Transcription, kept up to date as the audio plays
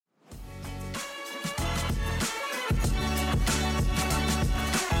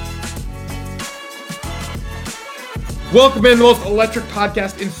Welcome in the most electric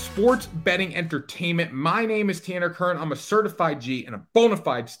podcast in sports betting entertainment. My name is Tanner Kern. I'm a certified G and a bona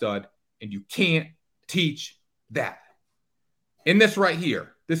fide stud, and you can't teach that. In this right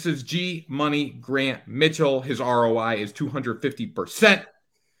here, this is G Money Grant Mitchell. His ROI is 250%,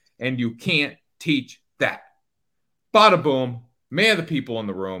 and you can't teach that. Bada boom, man of the people in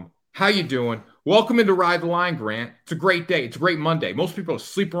the room. How you doing? Welcome into Ride the Line, Grant. It's a great day. It's a great Monday. Most people are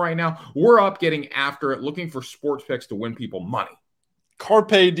sleeping right now. We're up getting after it, looking for sports picks to win people money.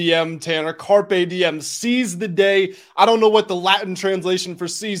 Carpe diem, Tanner. Carpe diem. Seize the day. I don't know what the Latin translation for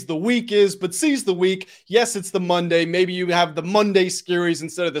seize the week is, but seize the week. Yes, it's the Monday. Maybe you have the Monday scaries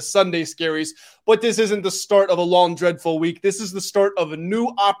instead of the Sunday scaries, but this isn't the start of a long, dreadful week. This is the start of a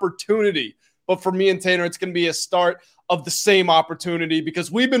new opportunity. But for me and Tanner, it's going to be a start of the same opportunity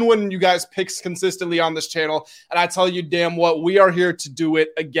because we've been winning you guys picks consistently on this channel. And I tell you damn what, we are here to do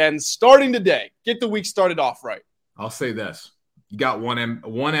it again starting today. Get the week started off right. I'll say this. You got one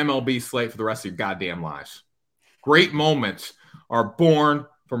MLB slate for the rest of your goddamn lives. Great moments are born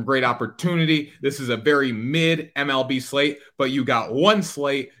from great opportunity. This is a very mid MLB slate, but you got one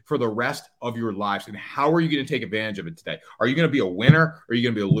slate for the rest of your lives. And how are you going to take advantage of it today? Are you going to be a winner or are you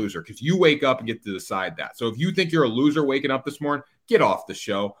going to be a loser? Because you wake up and get to decide that. So if you think you're a loser waking up this morning, get off the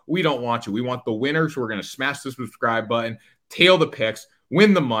show. We don't want you. We want the winners who are going to smash the subscribe button, tail the picks,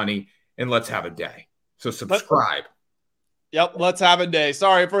 win the money, and let's have a day. So subscribe. Yep, let's have a day.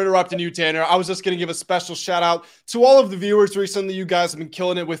 Sorry for interrupting you, Tanner. I was just going to give a special shout out to all of the viewers recently. You guys have been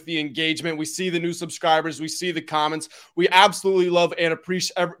killing it with the engagement. We see the new subscribers. We see the comments. We absolutely love and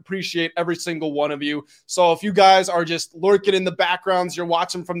appreciate every single one of you. So if you guys are just lurking in the backgrounds, you're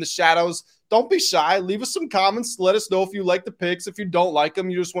watching from the shadows, don't be shy. Leave us some comments. Let us know if you like the picks. If you don't like them,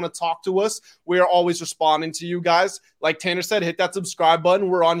 you just want to talk to us. We are always responding to you guys. Like Tanner said, hit that subscribe button.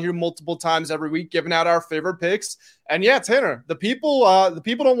 We're on here multiple times every week, giving out our favorite picks. And yeah, Tanner, the people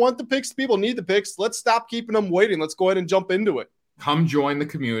don't want the picks. People need the picks. Let's stop keeping them waiting. Let's go ahead and jump into it. Come join the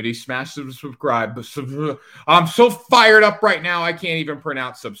community. Smash the subscribe. I'm so fired up right now. I can't even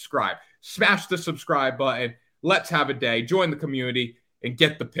pronounce subscribe. Smash the subscribe button. Let's have a day. Join the community and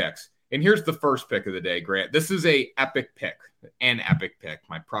get the picks. And here's the first pick of the day, Grant. This is an epic pick,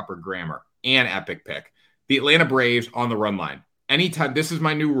 my proper grammar, an epic pick. The Atlanta Braves on the run line. Anytime, this is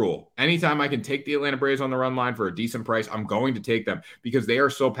my new rule. Anytime I can take the Atlanta Braves on the run line for a decent price, I'm going to take them because they are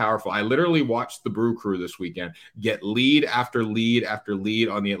so powerful. I literally watched the Brew Crew this weekend get lead after lead after lead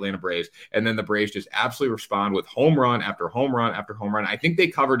on the Atlanta Braves, and then the Braves just absolutely respond with home run after home run after home run. I think they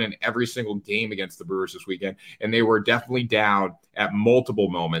covered in every single game against the Brewers this weekend, and they were definitely down at multiple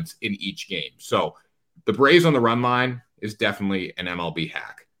moments in each game. So the Braves on the run line is definitely an MLB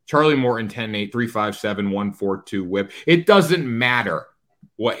hack. Charlie Morton, 10-8, 3.57, 1.42 whip. It doesn't matter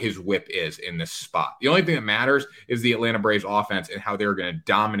what his whip is in this spot. The only thing that matters is the Atlanta Braves offense and how they're going to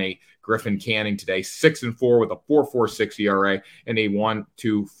dominate Griffin Canning today. 6-4 with a 4.46 ERA and a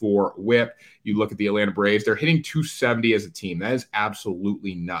 1.24 whip. You look at the Atlanta Braves, they're hitting 270 as a team. That is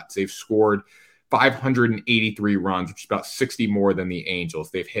absolutely nuts. They've scored 583 runs, which is about 60 more than the Angels.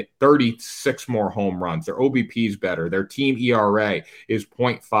 They've hit 36 more home runs. Their OBP is better. Their team ERA is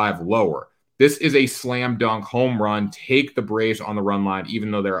 0.5 lower. This is a slam dunk home run. Take the Braves on the run line,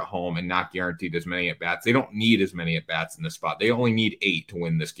 even though they're at home and not guaranteed as many at-bats. They don't need as many at-bats in this spot. They only need 8 to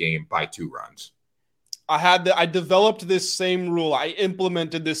win this game by 2 runs. I developed this same rule. I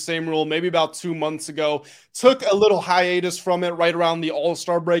implemented this same rule maybe about 2 months ago. Took a little hiatus from it right around the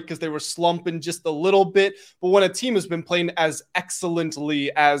All-Star break because they were slumping just a little bit. But when a team has been playing as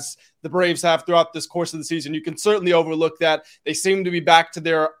excellently as the Braves have throughout this course of the season, you can certainly overlook that. They seem to be back to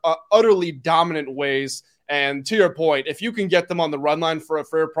their utterly dominant ways. And to your point, if you can get them on the run line for a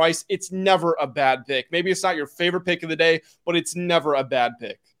fair price, it's never a bad pick. Maybe it's not your favorite pick of the day, but it's never a bad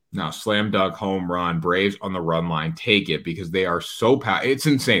pick. Now, slam dunk home run, Braves on the run line, take it because they are so powerful. It's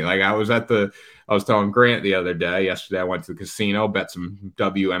insane. Like I was telling Grant yesterday, I went to the casino, bet some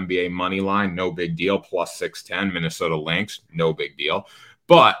WNBA money line, no big deal, plus 610, Minnesota Lynx, no big deal.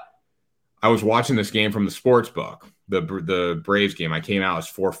 But I was watching this game from the sports book, the Braves game. I came out as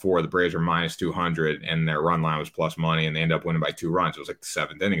 4-4. The Braves are minus 200, and their run line was plus money, and they end up winning by 2 runs. It was like the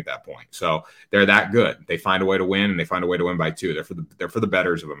 7th inning at that point. So they're that good. They find a way to win, and they find a way to win by 2. They're for the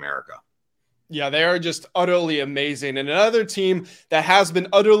bettors of America. Yeah, they are just utterly amazing. And another team that has been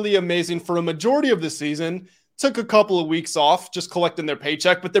utterly amazing for a majority of the season took a couple of weeks off just collecting their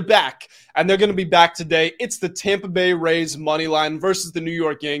paycheck, but they're back, and they're going to be back today. It's the Tampa Bay Rays money line versus the New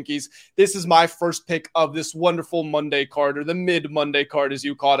York Yankees. This is my first pick of this wonderful Monday card, or the mid-Monday card as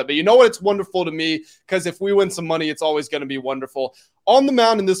you called it. But you know what? It's wonderful to me because if we win some money, it's always going to be wonderful. On the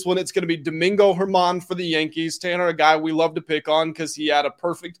mound in this one, it's going to be Domingo Germán for the Yankees. Tanner, a guy we love to pick on because he had a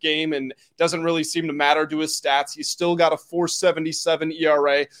perfect game and doesn't really seem to matter to his stats. He's still got a 4.77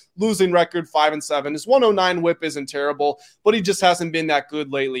 ERA, losing record 5-7. His 109 whip isn't terrible, but he just hasn't been that good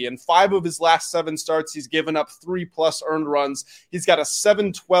lately. In 5 of his last 7 starts, he's given up 3+ earned runs. He's got a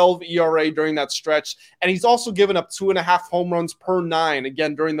 7.12 ERA during that stretch, and he's also given up 2.5 home runs per 9,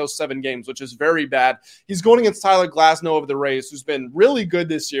 again, during those 7 games, which is very bad. He's going against Tyler Glasnow of the Rays, who's been really good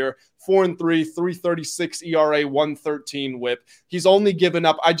this year. 4-3, 3.36 ERA, 1.13 whip. He's only given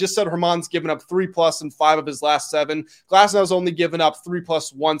up, I just said Germán's given up 3+ in 5 of his last 7. Glasnow's only given up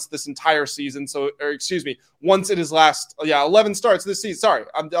 3+ once this entire season. Once in his last, 11 starts this season. Sorry,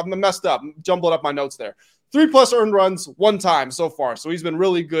 I'm messed up. Jumbled up my notes there. 3+ earned runs 1 time so far. So he's been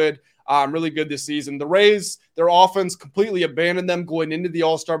really good. Really good this season. The Rays, their offense completely abandoned them going into the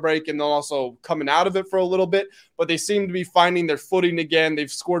All-Star break and then also coming out of it for a little bit, but they seem to be finding their footing again.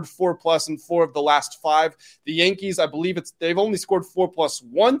 They've scored 4+ in 4 of the last 5. The Yankees, I believe they've only scored 4+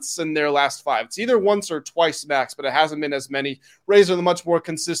 once in their last 5. It's either once or twice max, but it hasn't been as many. Rays are the much more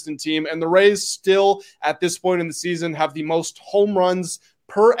consistent team, and the Rays still, at this point in the season, have the most home runs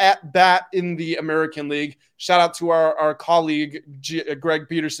per at bat in the American League. Shout out to our colleague, Greg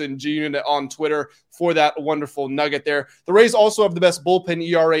Peterson, G-Unit on Twitter for that wonderful nugget there. The Rays also have the best bullpen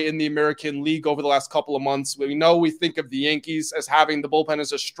ERA in the American League over the last couple of months. We think of the Yankees as having the bullpen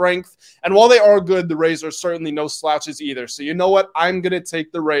as a strength. And while they are good, the Rays are certainly no slouches either. So you know what? I'm going to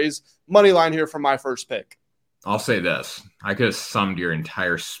take the Rays money line here for my first pick. I'll say this. I could have summed your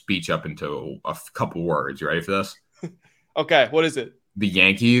entire speech up into a couple words. You ready for this? Okay, what is it? The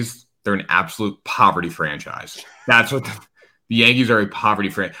Yankees, they're an absolute poverty franchise. That's what the Yankees are, a poverty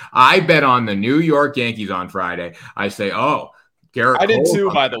franchise. I bet on the New York Yankees on Friday. I say, Garrett I did Cole,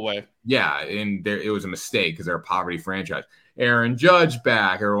 too, by the way. Yeah, and it was a mistake because they're a poverty franchise. Aaron Judge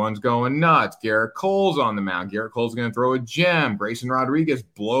back. Everyone's going nuts. Garrett Cole's on the mound. Garrett Cole's going to throw a gem. Grayson Rodriguez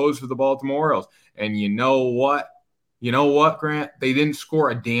blows for the Baltimore Orioles. And you know what? Grant? They didn't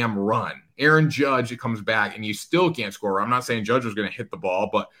score a damn run. Aaron Judge, it comes back, and you still can't score. I'm not saying Judge was going to hit the ball,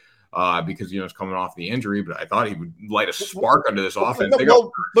 but because it's coming off the injury. But I thought he would light a spark under this offense.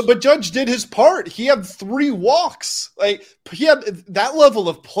 But Judge did his part. He had 3 walks. Like, he had that level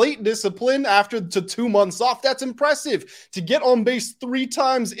of plate discipline after 2 months off. That's impressive. To get on base 3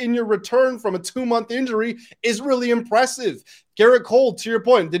 times in your return from a 2-month injury is really impressive. Garrett Cole, to your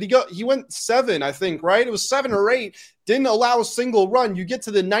point, did he go? He went 7, I think, right? It was 7 or 8. Didn't allow a single run. You get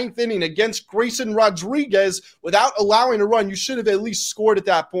to the 9th inning against Grayson Rodriguez without allowing a run. You should have at least scored at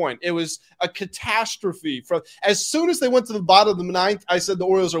that point. It was a catastrophe. From as soon as they went to the bottom of the 9th, I said the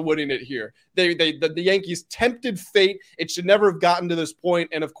Orioles are winning it here. The Yankees tempted fate. It should never have gotten to this point.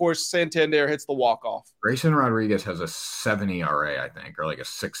 And of course, Santander hits the walk-off. Grayson Rodriguez has a 7 ERA, I think, or like a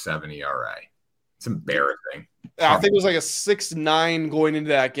 6.7 ERA. It's embarrassing. I think it was like a 6.9 going into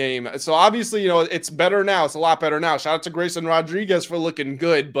that game. So obviously, it's better now. It's a lot better now. Shout out to Grayson Rodriguez for looking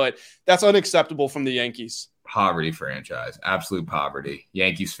good, but that's unacceptable from the Yankees. Poverty franchise. Absolute poverty.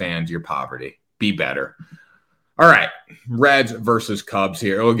 Yankees fans, you're poverty. Be better. All right. Reds versus Cubs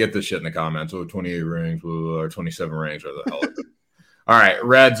here. We'll get this shit in the comments. 28 rings or 27 rings or the hell. All right.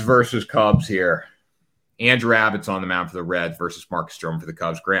 Reds versus Cubs here. Andrew Abbott's on the mound for the Reds versus Marcus Stroman for the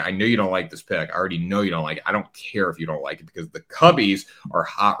Cubs. Grant, I know you don't like this pick. I already know you don't like it. I don't care if you don't like it because the Cubbies are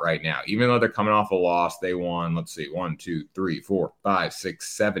hot right now. Even though they're coming off a loss, they won, 1, 2, 3, 4, 5, 6,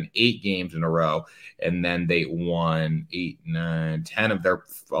 7, 8 games in a row. And then they won 8, 9, 10 of their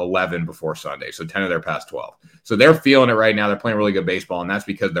 11 before Sunday. So 10 of their past 12. So they're feeling it right now. They're playing really good baseball, and that's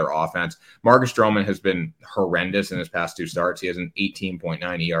because of their offense. Marcus Stroman has been horrendous in his past 2 starts. He has an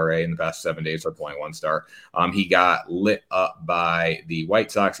 18.9 ERA in the past 7 days for playing 1 start. He got lit up by the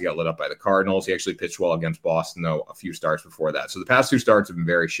White Sox. He got lit up by the Cardinals. He actually pitched well against Boston, though, a few starts before that. So the past 2 starts have been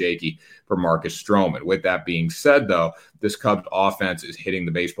very shaky for Marcus Stroman. With that being said, though, this Cubs offense is hitting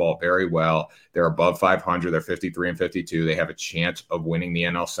the baseball very well. They're above 500. They're 53-52. They have a chance of winning the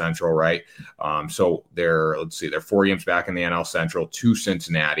NL Central, right? So they're 4 games back in the NL Central to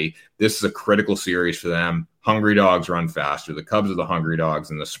Cincinnati. This is a critical series for them. Hungry dogs run faster. The Cubs are the hungry dogs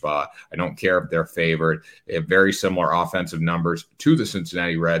in the spot. I don't care if they're favored. They have very similar offensive numbers to the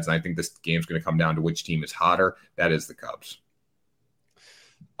Cincinnati Reds, and I think this game's going to come down to which team is hotter. That is the Cubs.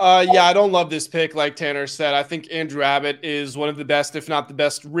 I don't love this pick, like Tanner said. I think Andrew Abbott is one of the best, if not the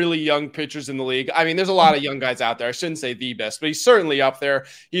best, really young pitchers in the league. I mean, there's a lot of young guys out there. I shouldn't say the best, but he's certainly up there.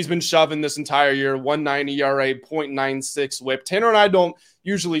 He's been shoving this entire year, 1.90 ERA, 0.96 whip. Tanner and I don't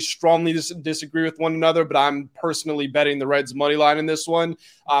usually strongly disagree with one another, but I'm personally betting the Reds money line in this one.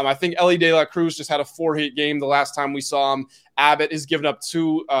 I think Elly De La Cruz just had a 4-hit game the last time we saw him. Abbott has given up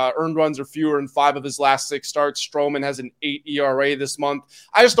 2 earned runs or fewer in 5 of his last 6 starts. Stroman has an 8 ERA this month.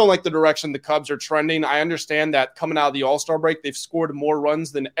 I just don't like the direction the Cubs are trending. I understand that coming out of the All-Star break, they've scored more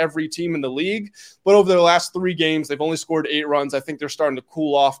runs than every team in the league. But over their last 3 games, they've only scored 8 runs. I think they're starting to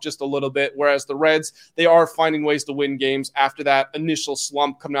cool off just a little bit, whereas the Reds, they are finding ways to win games after that initial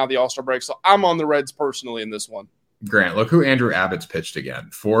slump coming out of the All-Star break. So I'm on the Reds personally in this one. Grant, look who Andrew Abbott's pitched again.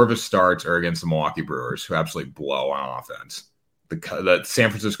 4 of his starts are against the Milwaukee Brewers, who absolutely blow on offense. The San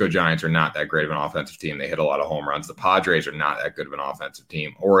Francisco Giants are not that great of an offensive team. They hit a lot of home runs. The Padres are not that good of an offensive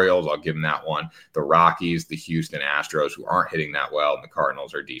team. Orioles, I'll give them that one. The Rockies, the Houston Astros, who aren't hitting that well, and the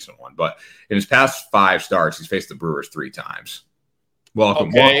Cardinals are a decent one. But in his past 5 starts, he's faced the Brewers 3 times. Welcome.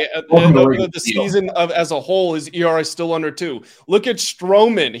 Okay, the season as a whole, his ERA is still under 2. Look at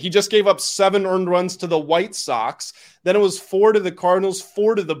Stroman. He just gave up 7 earned runs to the White Sox. Then it was 4 to the Cardinals,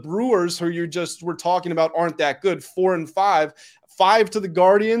 4 to the Brewers, who we're talking about aren't that good, 4 and 5. 5 to the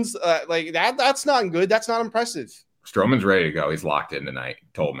Guardians. That's not good. That's not impressive. Stroman's ready to go. He's locked in tonight.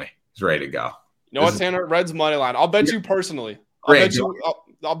 Told me. He's ready to go. You know what, Tanner? Reds money line. I'll bet you personally. I'll bet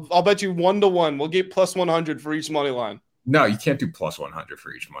you 1-1. We'll get plus 100 for each money line. No, you can't do plus 100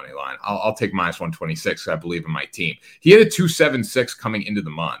 for each money line. I'll take minus 126 because I believe in my team. He had a 2.76 coming into the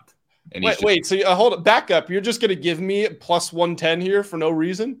month. And so hold it. Back up. You're just going to give me plus 110 here for no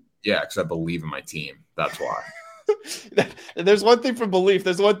reason? Yeah, because I believe in my team. That's why. There's one thing for belief.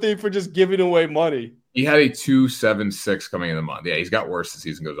 There's one thing for just giving away money. He had a 2.76 coming in the month. Yeah, he's got worse as the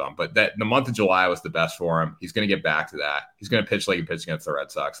season goes on. But the month of July was the best for him. He's going to get back to that. He's going to pitch like he pitched against the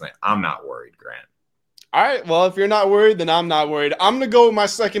Red Sox. I'm not worried, Grant. All right, well, if you're not worried, then I'm not worried. I'm going to go with my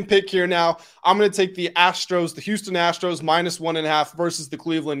second pick here now. I'm going to take the Houston Astros, minus 1.5 versus the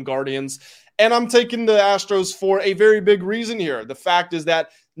Cleveland Guardians. And I'm taking the Astros for a very big reason here. The fact is that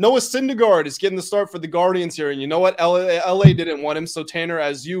Noah Syndergaard is getting the start for the Guardians here. And you know what? LA didn't want him. So, Tanner,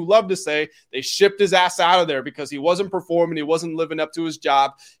 as you love to say, they shipped his ass out of there because he wasn't performing. He wasn't living up to his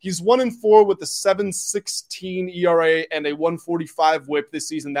job. He's 1-4 with a 7.16 ERA and a 1.45 whip this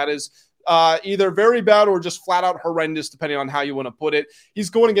season. That is either very bad or just flat out horrendous, depending on how you want to put it. He's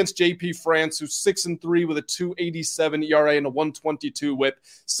going against JP France, who's 6-3 with a 2.87 ERA and a 1.22 whip.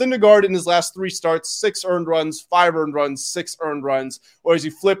 Syndergaard in his last 3 starts, 6 earned runs, 5 earned runs, 6 earned runs. Or as you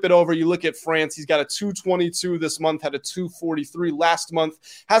flip it over, you look at France. He's got a 2.22 this month, had a 2.43 last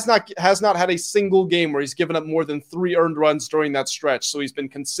month. Has not had a single game where he's given up more than 3 earned runs during that stretch. So he's been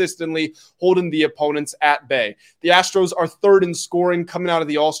consistently holding the opponents at bay. The Astros are 3rd in scoring coming out of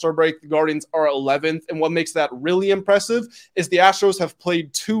the All-Star break. The Guardians are 11th. And what makes that really impressive is the Astros have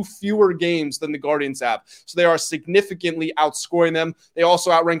played 2 fewer games than the Guardians have. So they are significantly outscoring them. They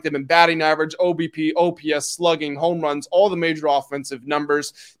also outrank them in batting average, OBP, OPS, slugging, home runs, all the major offensive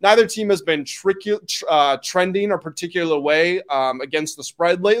numbers. Neither team has been trending a particular way against the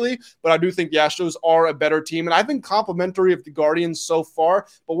spread lately, but I do think the Astros are a better team. And I've been complimentary of the Guardians so far,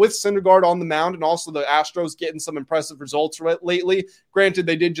 but with Syndergaard on the mound and also the Astros getting some impressive results lately, granted,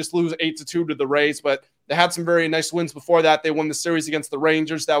 they did just lose 8-2 to the Rays, but they had some very nice wins before that. They won the series against the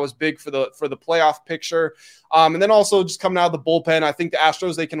Rangers. That was big for the playoff picture. And then also just coming out of the bullpen, I think the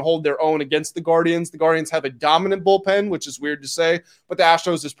Astros, they can hold their own against the Guardians. The Guardians have a dominant bullpen, which is weird to say, but the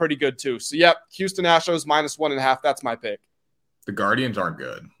Astros is pretty good too. So, yep, Houston Astros minus 1.5. That's my pick. The Guardians aren't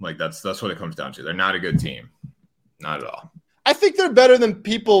good. That's what it comes down to. They're not a good team. Not at all. I think they're better than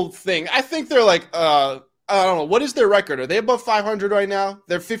people think. I think they're I don't know. What is their record? Are they above 500 right now?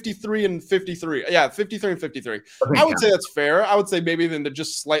 They're 53-53. Yeah, 53-53. I would say that's fair. I would say maybe then they're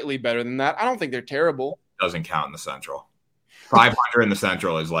just slightly better than that. I don't think they're terrible. Doesn't count in the Central. 500 in the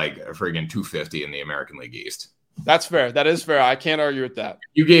Central is like a friggin' 250 in the American League East. That's fair. That is fair. I can't argue with that.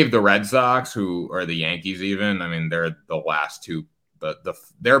 You gave the Red Sox, or the Yankees even. I mean, they're the last two.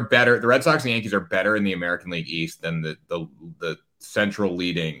 They're better. The Red Sox and Yankees are better in the American League East than the Central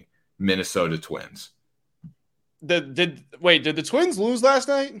leading Minnesota Twins. Did the Twins lose last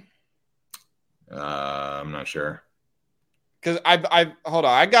night? I'm not sure. Because I hold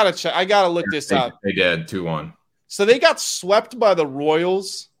on, I gotta check. I gotta look this up. They did 2-1. So they got swept by the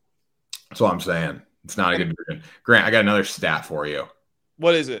Royals. That's what I'm saying. It's not a good division. Grant, I got another stat for you.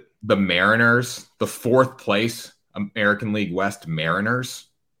 What is it? The Mariners, the 4th place American League West Mariners,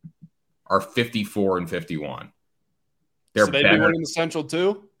 are 54-51. So they'd be winning the Central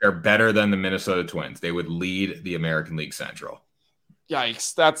too? They're better than the Minnesota Twins. They would lead the American League Central.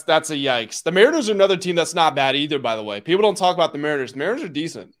 Yikes. That's a yikes. The Mariners are another team that's not bad either, by the way. People don't talk about the Mariners. The Mariners are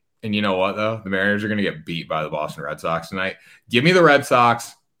decent. And you know what, though? The Mariners are going to get beat by the Boston Red Sox tonight. Give me the Red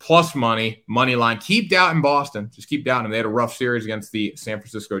Sox plus money line. Keep doubting Boston. Just keep doubting them. They had a rough series against the San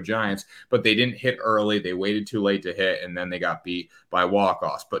Francisco Giants, but they didn't hit early. They waited too late to hit, and then they got beat by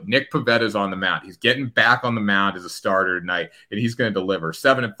walk-offs. But Nick Pavetta's on the mound. He's getting back on the mound as a starter tonight, and he's going to deliver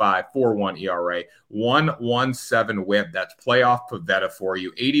 7-5, 4.1 ERA, 1.17 WHIP. That's playoff Pavetta for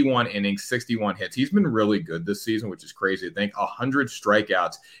you. 81 innings, 61 hits. He's been really good this season, which is crazy to think. 100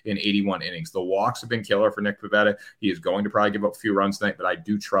 strikeouts in 81 innings. The walks have been killer for Nick Pavetta. He is going to probably give up a few runs tonight, but I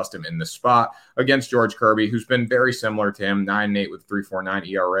do trust him in this spot against George Kirby, who's been very similar to him. 9-8 with 3.49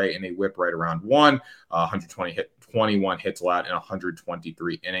 ERA and a WHIP right around 1. 21 hits allowed in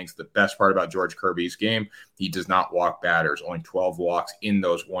 123 innings. The best part about George Kirby's game, he does not walk batters, only 12 walks in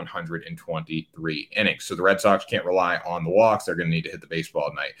those 123 innings. So the Red Sox can't rely on the walks. They're going to need to hit the baseball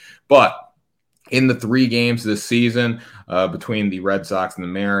tonight. But in the 3 games this season between the Red Sox and the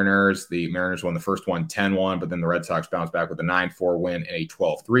Mariners won the first one 10-1, but then the Red Sox bounced back with a 9-4 win and a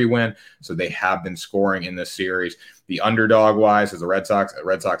 12-3 win. So they have been scoring in this series. The underdog-wise, as the Red Sox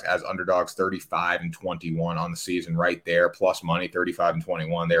as underdogs 35-21 on the season right there, plus money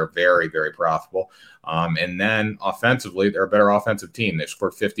 35-21. They're very, very profitable. And then offensively, they're a better offensive team. They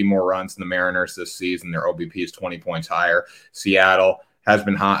scored 50 more runs than the Mariners this season. Their OBP is 20 points higher. Seattle has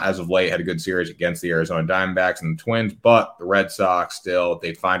been hot as of late, had a good series against the Arizona Diamondbacks and the Twins, but the Red Sox still,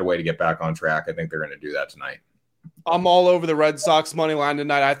 they find a way to get back on track. I think they're going to do that tonight. I'm all over the Red Sox money line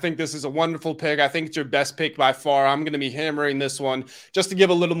tonight. I think this is a wonderful pick. I think it's your best pick by far. I'm going to be hammering this one just to give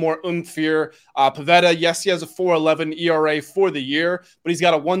a little more oomph here. Pavetta, yes, he has a 4.11 ERA for the year, but he's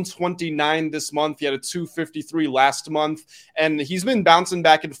got a 1.29 this month. He had a 2.53 last month, and he's been bouncing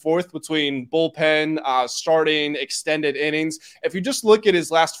back and forth between bullpen, starting, extended innings. If you just look at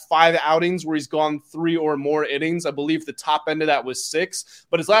his last 5 outings where he's gone 3 or more innings, I believe the top end of that was 6,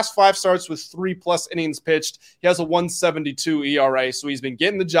 but his last 5 starts with 3+ innings pitched. He has a 1.72 ERA, so he's been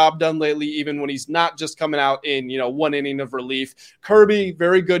getting the job done lately, even when he's not just coming out in 1 inning of relief. Kirby,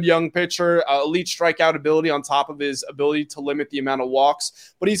 very good young pitcher, elite strikeout ability on top of his ability to limit the amount of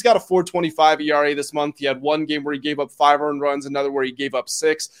walks, but he's got a 4.25 ERA this month. He had 1 game where he gave up 5 earned runs, another where he gave up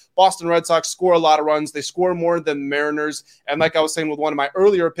 6. Boston Red Sox score a lot of runs. They score more than the Mariners, and like I was saying with one of my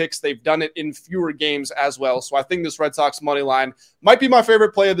earlier picks, they've done it in fewer games as well. So I think this Red Sox money line might be my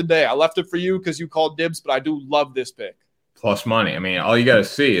favorite play of the day. I left it for you because you called dibs, but I do love this pick. Plus money. I mean, all you got to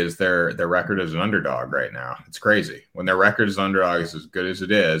see is their record as an underdog right now. It's crazy. When their record as an underdog is as good as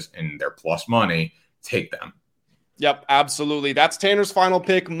it is and they're plus money, take them. Yep, absolutely. That's Tanner's final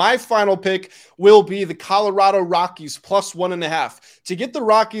pick. My final pick will be the Colorado Rockies plus 1.5. To get the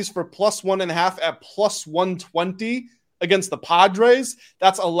Rockies for plus 1.5 at plus 120 against the Padres,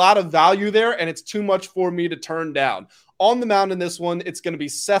 that's a lot of value there, and it's too much for me to turn down. On the mound in this one, it's going to be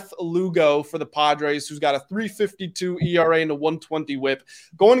Seth Lugo for the Padres, who's got a 3.52 ERA and a 1.20 WHIP.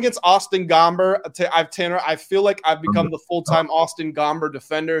 Going against Austin Gomber, Tanner, I feel like I've become the full-time Austin Gomber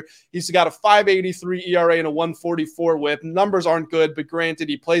defender. He's got a 5.83 ERA and a 1.44 WHIP. Numbers aren't good, but granted,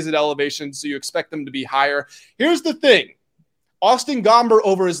 he plays at elevation, so you expect them to be higher. Here's the thing. Austin Gomber,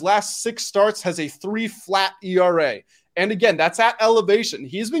 over his last 6 starts, has a 3 flat ERA. And again, that's at elevation.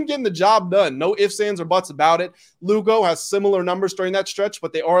 He's been getting the job done. No ifs, ands, or buts about it. Lugo has similar numbers during that stretch,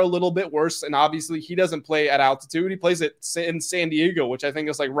 but they are a little bit worse. And obviously, he doesn't play at altitude. He plays in San Diego, which I think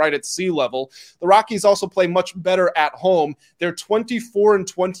is like right at sea level. The Rockies also play much better at home. They're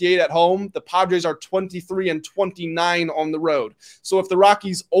 24-28 at home. The Padres are 23-29 on the road. So if the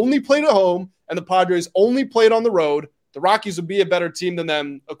Rockies only played at home and the Padres only played on the road, the Rockies would be a better team than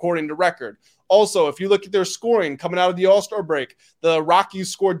them according to record. Also, if you look at their scoring coming out of the All-Star break, the Rockies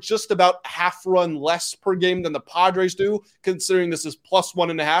scored just about half run less per game than the Padres do. Considering this is plus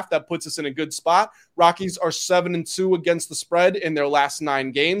 1.5, that puts us in a good spot. Rockies are 7-2 against the spread in their last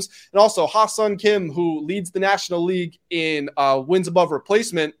 9 games. And also, Ha-Seong Kim, who leads the National League in wins above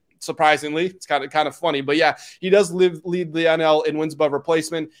replacement, surprisingly. It's kind of funny, but yeah, he does lead the NL in wins above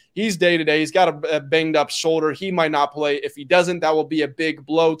replacement. He's day-to-day. He's got a banged-up shoulder. He might not play. If he doesn't, that will be a big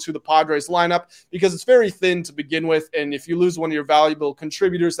blow to the Padres lineup because it's very thin to begin with, and if you lose one of your valuable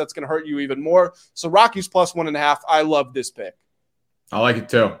contributors, that's going to hurt you even more. So Rockies plus 1.5, I love this pick. I like it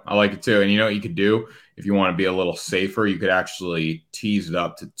too. And you know what you could do? If you want to be a little safer, you could actually tease it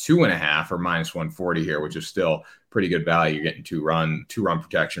up to 2.5 or minus 140 here, which is still pretty good value. You're getting two run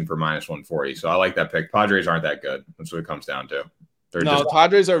protection for minus 140. So I like that pick. Padres aren't that good. That's what it comes down to. The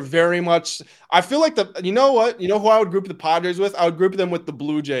Padres are very much. I feel like you know what? You know who I would group the Padres with? I would group them with the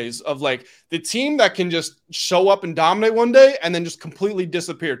Blue Jays, of like the team that can just show up and dominate one day and then just completely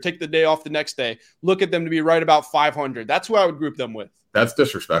disappear. Take the day off the next day. Look at them to be right about 500. That's who I would group them with. That's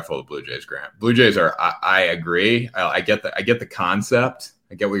disrespectful to Blue Jays, Grant. Blue Jays are. I agree. I get the concept.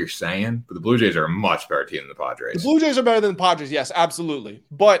 I get what you're saying, but the Blue Jays are a much better team than the Padres. The Blue Jays are better than the Padres, yes, absolutely.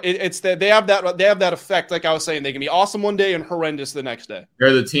 But it's that they have that effect. Like I was saying, they can be awesome one day and horrendous the next day.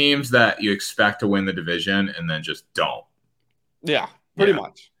 They're the teams that you expect to win the division and then just don't. Yeah, pretty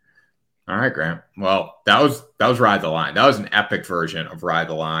much. All right, Grant. Well, that was Ride the Line. That was an epic version of Ride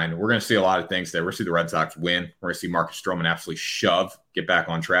the Line. We're going to see a lot of things there. We're going to see the Red Sox win. We're going to see Marcus Stroman absolutely get back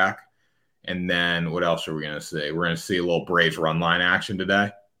on track. And then what else are we going to see? We're going to see a little Braves run line action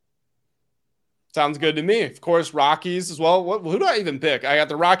today. Sounds good to me. Of course, Rockies as well. Who do I even pick? I got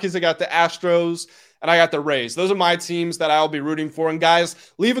the Rockies, I got the Astros, and I got the Rays. Those are my teams that I'll be rooting for. And guys,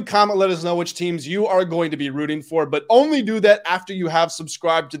 leave a comment. Let us know which teams you are going to be rooting for, but only do that after you have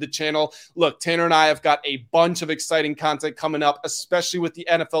subscribed to the channel. Look, Tanner and I have got a bunch of exciting content coming up, especially with the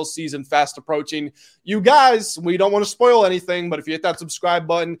NFL season fast approaching. You guys, we don't want to spoil anything, but if you hit that subscribe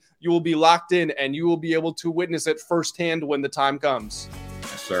button, you will be locked in and you will be able to witness it firsthand when the time comes.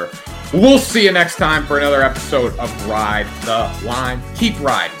 Yes, sir. We'll see you next time for another episode of Ride the Line. Keep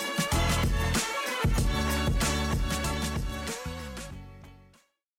riding.